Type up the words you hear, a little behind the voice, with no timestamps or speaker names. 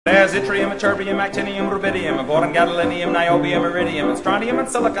There's yttrium, terbium, actinium, rubidium, boron, gadolinium, niobium, iridium, and strontium, and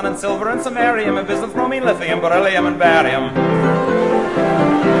silicon, and silver, and samarium, and bismuth, bromine, lithium, beryllium, and barium.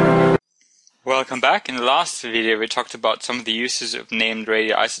 Welcome back. In the last video we talked about some of the uses of named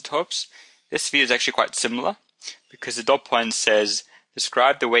radioisotopes. This video is actually quite similar because the dot point says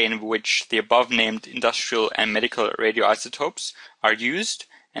describe the way in which the above named industrial and medical radioisotopes are used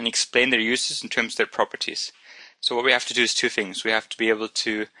and explain their uses in terms of their properties. So what we have to do is two things. We have to be able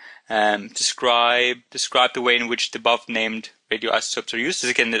to describe the way in which the above named radioisotopes are used.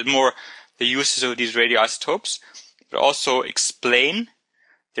 This, again, more the uses of these radioisotopes, but also explain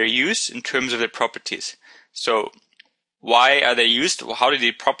their use in terms of their properties. So why are they used? How do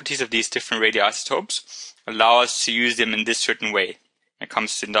the properties of these different radioisotopes allow us to use them in this certain way when it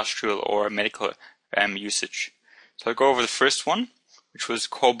comes to industrial or medical usage? So I'll go over the first one, which was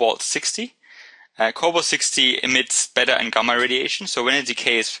cobalt-60. Cobalt-60 emits beta and gamma radiation. So when it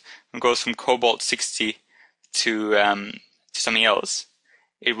decays, when it goes from cobalt-60 to something else,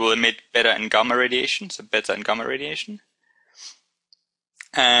 it will emit beta and gamma radiation. So beta and gamma radiation.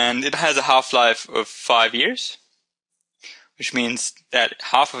 And it has a half-life of 5 years, which means that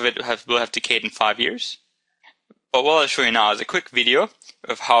half of it will have decayed in 5 years. But what I'll show you now is a quick video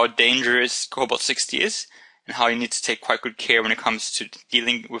of how dangerous cobalt-60 is and how you need to take quite good care when it comes to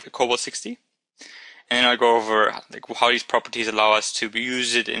dealing with cobalt-60. And then I'll go over how these properties allow us to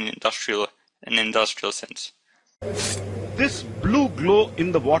use it in an industrial sense. This blue glow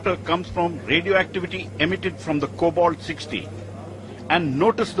in the water comes from radioactivity emitted from the cobalt-60. And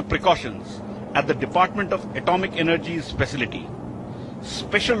notice the precautions at the Department of Atomic Energy's facility.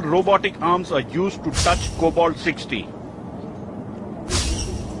 Special robotic arms are used to touch cobalt-60.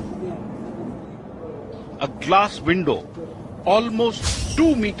 A glass window almost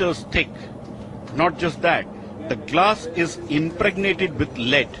 2 meters thick. Not just that, the glass is impregnated with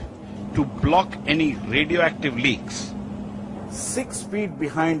lead to block any radioactive leaks. 6 feet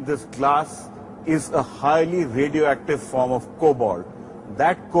behind this glass is a highly radioactive form of cobalt.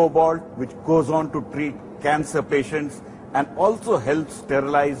 That cobalt which goes on to treat cancer patients and also helps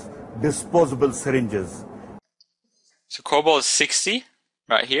sterilize disposable syringes. So cobalt-60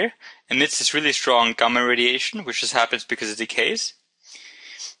 right here emits this really strong gamma radiation, which just happens because it decays.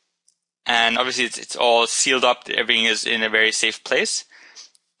 And obviously it's all sealed up, everything is in a very safe place.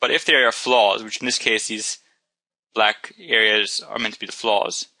 But if there are flaws, which in this case these black areas are meant to be the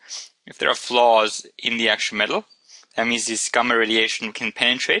flaws, if there are flaws in the actual metal, that means this gamma radiation can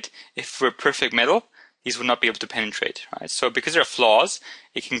penetrate. If we're perfect metal, these would not be able to penetrate, right? So because there are flaws,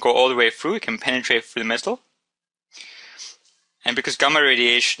 it can go all the way through, it can penetrate through the metal. And because gamma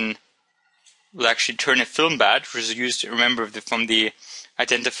radiation will actually turn a film badge, which is used, remember, from the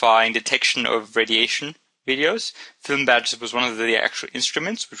identifying detection of radiation videos. Film badge was one of the actual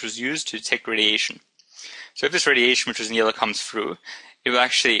instruments which was used to detect radiation. So if this radiation, which was in yellow, comes through, it will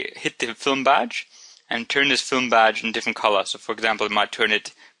actually hit the film badge and turn this film badge in different colors. So for example, it might turn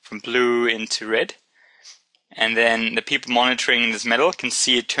it from blue into red. And then the people monitoring this metal can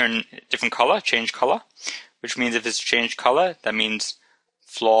see it turn a different color, change color, which means if it's changed color, that means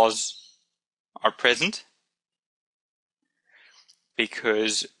flaws are present,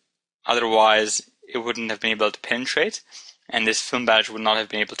 because otherwise it wouldn't have been able to penetrate, and this film badge would not have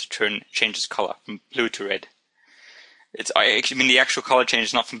been able to change its color from blue to red. The actual color change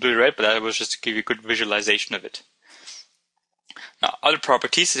is not from blue to red, but that was just to give you a good visualization of it. Now, other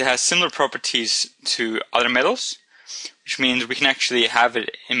properties, it has similar properties to other metals, which means we can actually have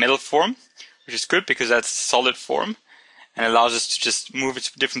it in metal form, which is good because that's a solid form and allows us to just move it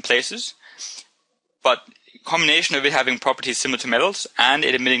to different places. But combination of it having properties similar to metals and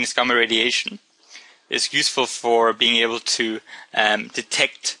it emitting this gamma radiation is useful for being able to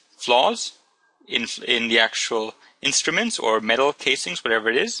detect flaws in the actual instruments or metal casings, whatever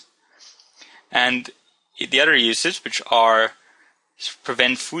it is. And the other uses, which are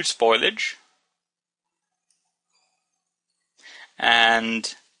prevent food spoilage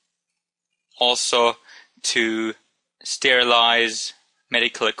and also to sterilize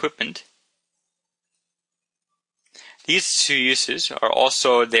medical equipment. These two uses are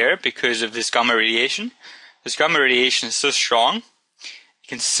also there because of this gamma radiation. This gamma radiation is so strong, it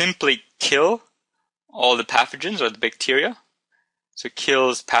can simply kill all the pathogens or the bacteria. So it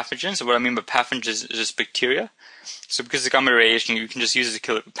kills pathogens. So what I mean by pathogens is just bacteria. So because of the gamma radiation, you can just use it to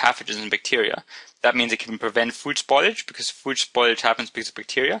kill pathogens and bacteria. That means it can prevent food spoilage, because food spoilage happens because of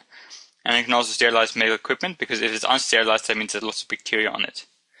bacteria. And it can also sterilize medical equipment, because if it's unsterilized, that means there's lots of bacteria on it.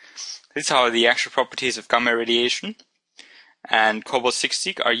 This is how the actual properties of gamma radiation and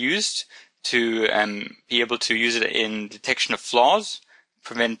cobalt-60 are used to be able to use it in detection of flaws,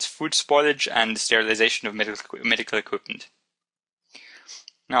 prevent food spoilage and sterilization of medical equipment.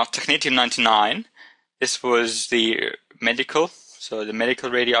 Now, technetium-99, this was the medical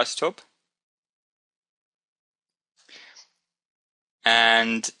radioisotope.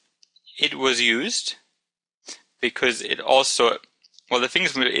 And it was used because it also,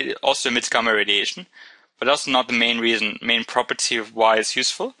 it also emits gamma radiation, but that's not the main property of why it's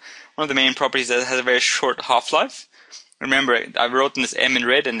useful. One of the main properties is that it has a very short half-life. Remember, I wrote in this M in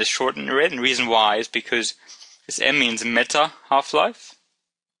red and this short in red, and the reason why is because this M means meta half-life.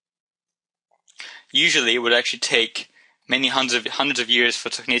 Usually, it would actually take many hundreds of years for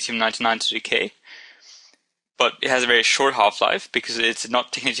technetium-99 to decay, but it has a very short half-life because it's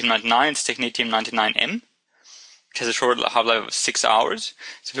not technetium-99, it's technetium-99m, which has a short half-life of 6 hours.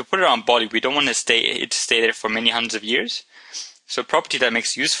 So if we put it on body, we don't want it to stay there for many hundreds of years. So a property that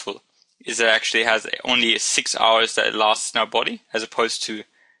makes it useful is that it actually has only 6 hours that it lasts in our body, as opposed to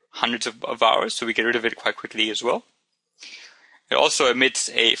hundreds of hours, so we get rid of it quite quickly as well. It also emits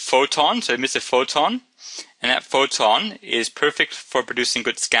a photon, so it emits a photon, and that photon is perfect for producing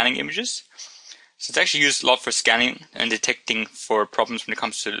good scanning images. So it's actually used a lot for scanning and detecting for problems when it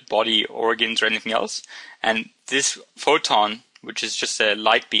comes to body organs or anything else. And this photon, which is just a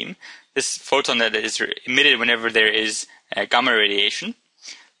light beam, this photon that is emitted whenever there is gamma radiation,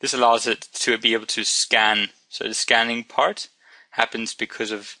 this allows it to be able to scan. So the scanning part happens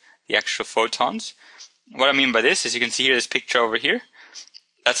because of the actual photons. What I mean by this is you can see here this picture over here.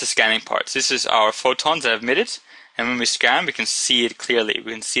 That's the scanning part. So this is our photons that have emitted, and when we scan, we can see it clearly.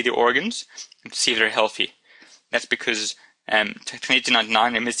 We can see the organs and see if they're healthy. That's because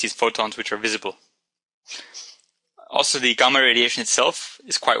technetium-99 emits these photons which are visible. Also, the gamma radiation itself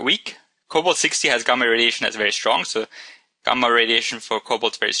is quite weak. Cobalt-60 has gamma radiation that's very strong, so gamma radiation for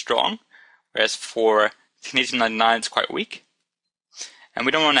cobalt is very strong, whereas for technetium-99 it's quite weak. And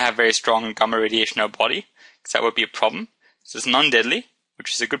we don't want to have very strong gamma radiation in our body, because that would be a problem. So it's non-deadly,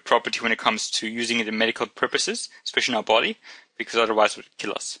 which is a good property when it comes to using it in medical purposes, especially in our body, because otherwise it would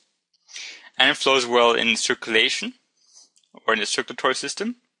kill us. And it flows well in circulation, or in the circulatory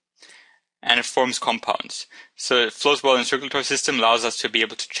system, and it forms compounds. So it flows well in the circulatory system, allows us to be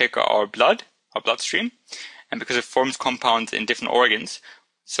able to check our bloodstream, and because it forms compounds in different organs,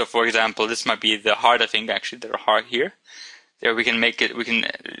 so for example, this might be the heart, I think actually, the heart here, there we can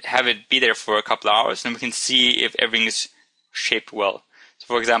have it be there for a couple of hours, and we can see if everything is shaped well. So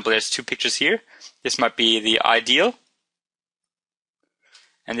for example, there's two pictures here. This might be the ideal,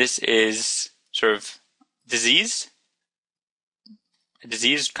 and this is sort of disease, a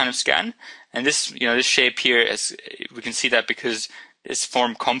disease kind of scan. And this, this shape here, is, we can see that because it's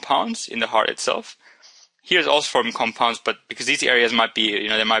formed compounds in the heart itself. Here is also forming compounds, but because these areas might be,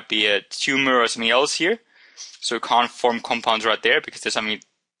 there might be a tumor or something else here, so it can't form compounds right there because there's something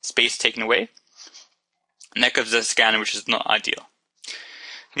space taken away. And that gives us a scan which is not ideal.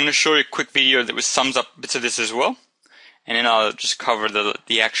 I'm going to show you a quick video that sums up bits of this as well, and then I'll just cover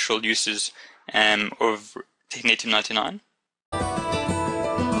the actual uses of technetium-99.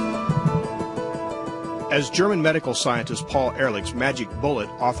 As German medical scientist Paul Ehrlich's magic bullet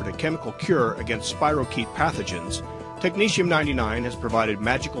offered a chemical cure against spirochete pathogens, technetium-99 has provided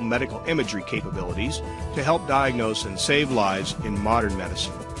magical medical imagery capabilities to help diagnose and save lives in modern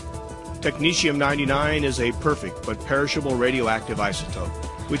medicine. Technetium-99 is a perfect but perishable radioactive isotope,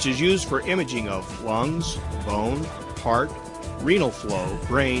 which is used for imaging of lungs, bone, heart, renal flow,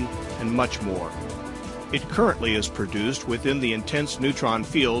 brain, and much more. It currently is produced within the intense neutron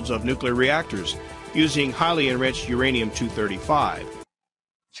fields of nuclear reactors using highly enriched uranium-235.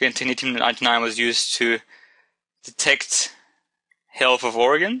 So again, technetium-99 was used to detect health of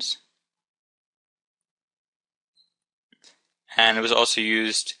organs, and it was also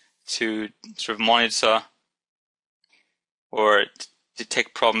used to sort of monitor or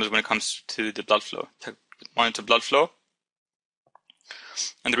detect problems when it comes to the blood flow, to monitor blood flow.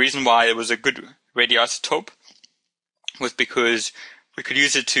 And the reason why it was a good radioisotope was because we could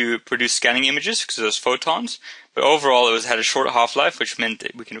use it to produce scanning images because of those photons, but overall it had a short half-life, which meant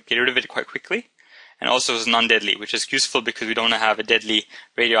that we can get rid of it quite quickly, and also it was non-deadly, which is useful because we don't want to have a deadly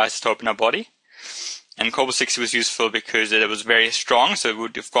radioisotope in our body. And cobalt-60 was useful because it was very strong, so it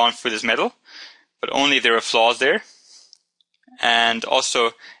would have gone through this metal, but only there were flaws there. And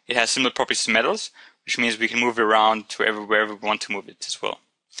also it has similar properties to metals, which means we can move it around to wherever we want to move it as well.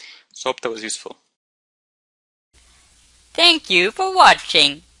 So I hope that was useful. Thank you for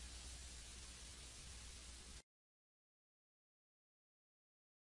watching.